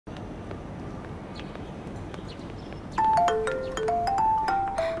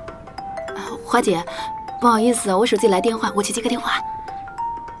华姐，不好意思，我手机来电话，我去接个电话。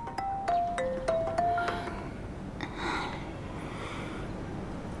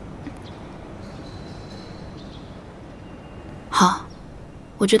好，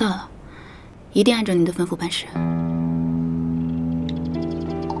我知道了，一定按照您的吩咐办事。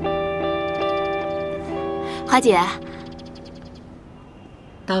华姐，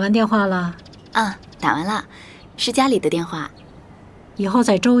打完电话了？嗯，打完了，是家里的电话。以后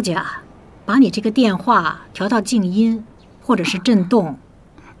在周家，把你这个电话调到静音或者是震动，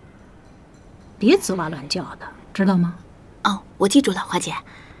别吱哇乱叫的，知道吗？哦，我记住了，华姐。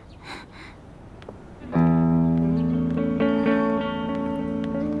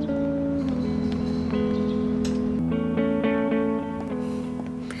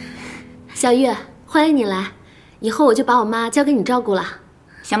小玉，欢迎你来，以后我就把我妈交给你照顾了。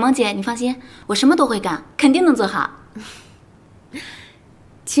小萌姐，你放心，我什么都会干，肯定能做好。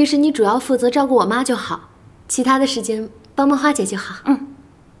其实你主要负责照顾我妈就好，其他的时间帮帮花姐就好。嗯，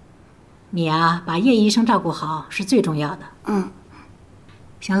你啊，把叶医生照顾好是最重要的。嗯，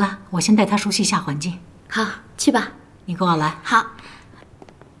行了，我先带她熟悉一下环境。好，去吧。你跟我来。好。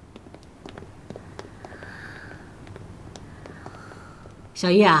小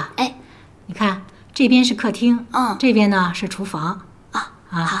玉啊，哎，你看这边是客厅，这边呢是厨房。啊，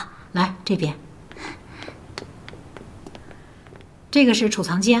好，来这边。这个是储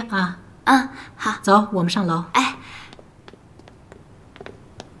藏间啊。嗯，好，走，我们上楼。哎，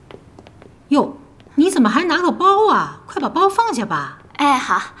哟，你怎么还拿个包啊？快把包放下吧。哎，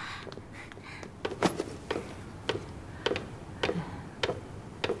好。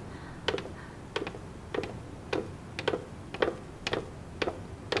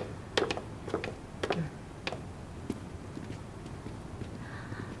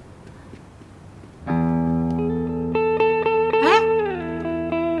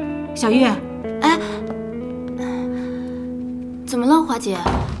小玉，哎，怎么了，华姐？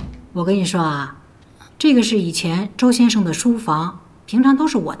我跟你说啊，这个是以前周先生的书房，平常都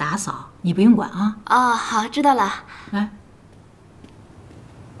是我打扫，你不用管啊。哦，好，知道了。来，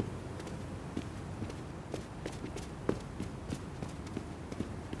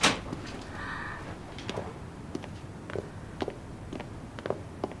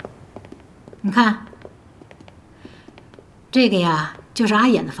你看，这个呀。就是阿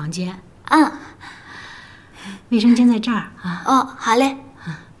衍的房间。嗯，卫生间在这儿啊。哦，好嘞。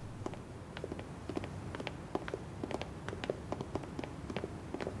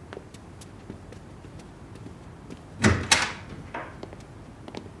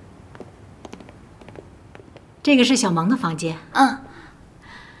这个是小萌的房间。嗯，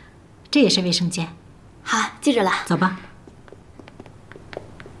这也是卫生间。好，记住了。走吧。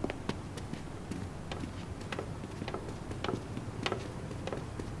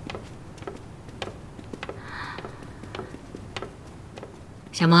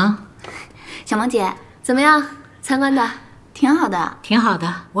小萌，小萌姐，怎么样？参观的挺好的，挺好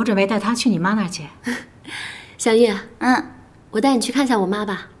的。我准备带她去你妈那儿去。小玉，我带你去看一下我妈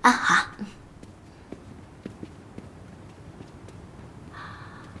吧。啊，好。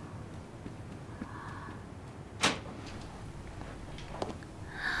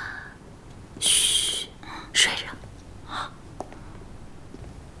嘘，睡着。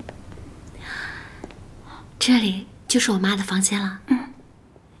这里就是我妈的房间了。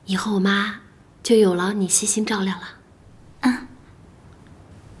以后我妈就有劳你悉心照料了。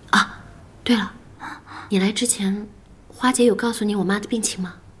啊，对了，你来之前，花姐有告诉你我妈的病情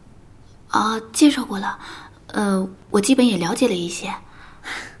吗？介绍过了，我基本也了解了一些。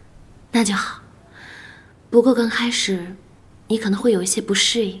那就好。不过刚开始，你可能会有一些不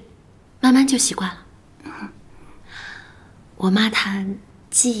适应，慢慢就习惯了。我妈她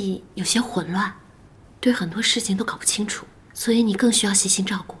记忆有些混乱，对很多事情都搞不清楚，所以你更需要细心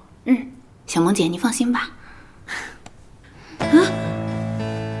照顾。小萌姐，你放心吧。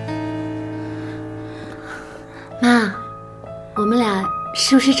妈，我们俩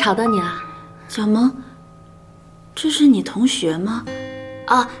是不是吵到你了？小萌，这是你同学吗？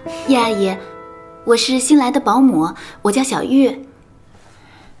哦，叶阿姨，我是新来的保姆，我叫小玉。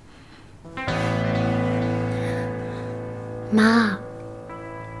妈，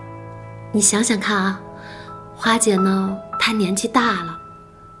你想想看啊，花姐呢，她年纪大了，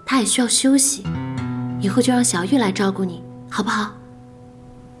她也需要休息，以后就让小玉来照顾你，好不好？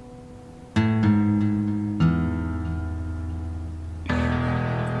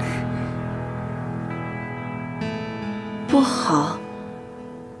不好。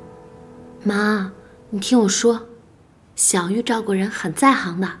妈，你听我说，小玉照顾人很在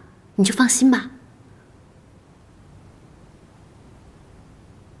行的，你就放心吧。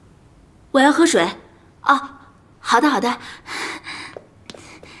我要喝水。哦，好的好的。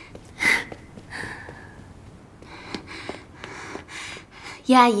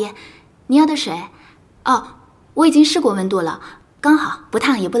叶阿姨，你要的水？哦，我已经试过温度了，刚好，不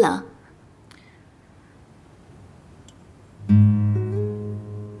烫也不冷。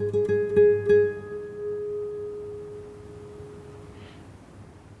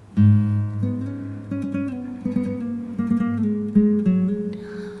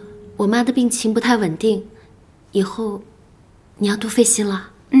我妈的病情不太稳定，以后你要多费心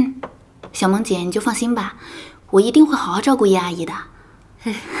了。小萌姐，你就放心吧，我一定会好好照顾叶阿姨的。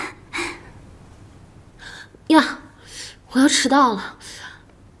呀，我要迟到了。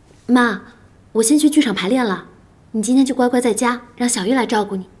妈，我先去剧场排练了，你今天就乖乖在家，让小玉来照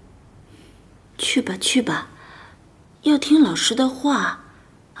顾你。去吧去吧，要听老师的话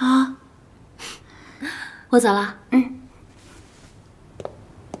啊。我走了。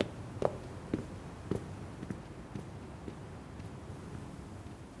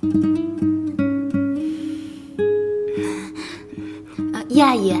叶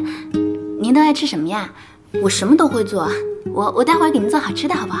阿姨，您都爱吃什么呀？我什么都会做，我待会儿给您做好吃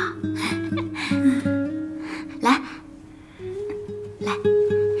的，好不好？来，来。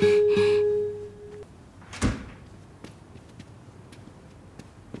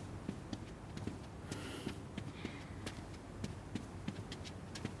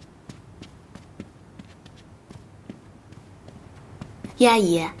叶阿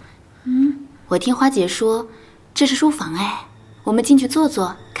姨，我听花姐说这是书房哎。我们进去坐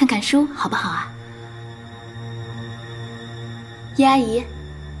坐，看看书，好不好啊？叶阿姨，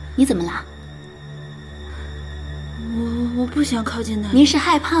你怎么了？我不想靠近那里。您是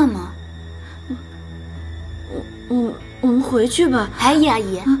害怕吗？我们回去吧。哎，叶阿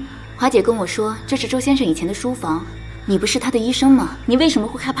姨，花姐跟我说这是周先生以前的书房，你不是他的医生吗？你为什么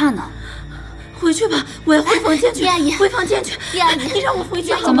会害怕呢？回去吧，我要回房间去。叶阿姨，回房间去。叶阿姨，你让我回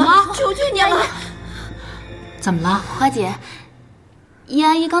去。怎么了？求求你了。怎么了？花姐。叶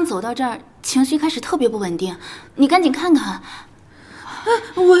阿姨刚走到这儿，情绪开始特别不稳定，你赶紧看看。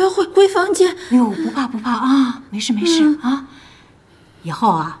我要回房间。哎呦，不怕不怕啊，没事没事啊。以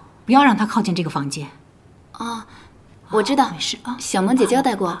后啊，不要让她靠近这个房间。哦，我知道，没事啊。小萌姐交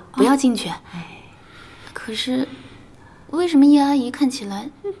代过，不要进去。可是，为什么叶阿姨看起来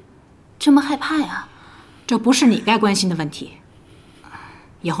这么害怕呀？这不是你该关心的问题。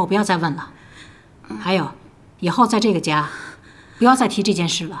以后不要再问了。还有，以后在这个家。不要再提这件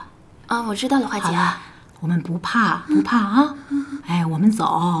事了。啊，我知道了，花姐。好了，我们不怕啊。哎，我们走，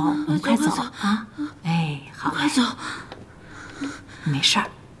我们快走啊！哎，好，快走。没事儿，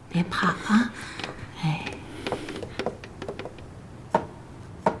别怕啊。哎。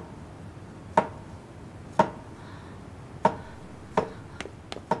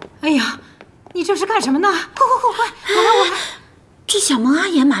哎呀，你这是干什么呢？快！我来。这小萌阿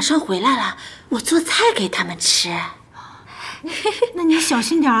姨马上回来了，我做菜给他们吃。那你小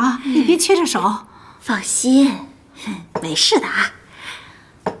心点啊，你别切着手。放心，没事的啊。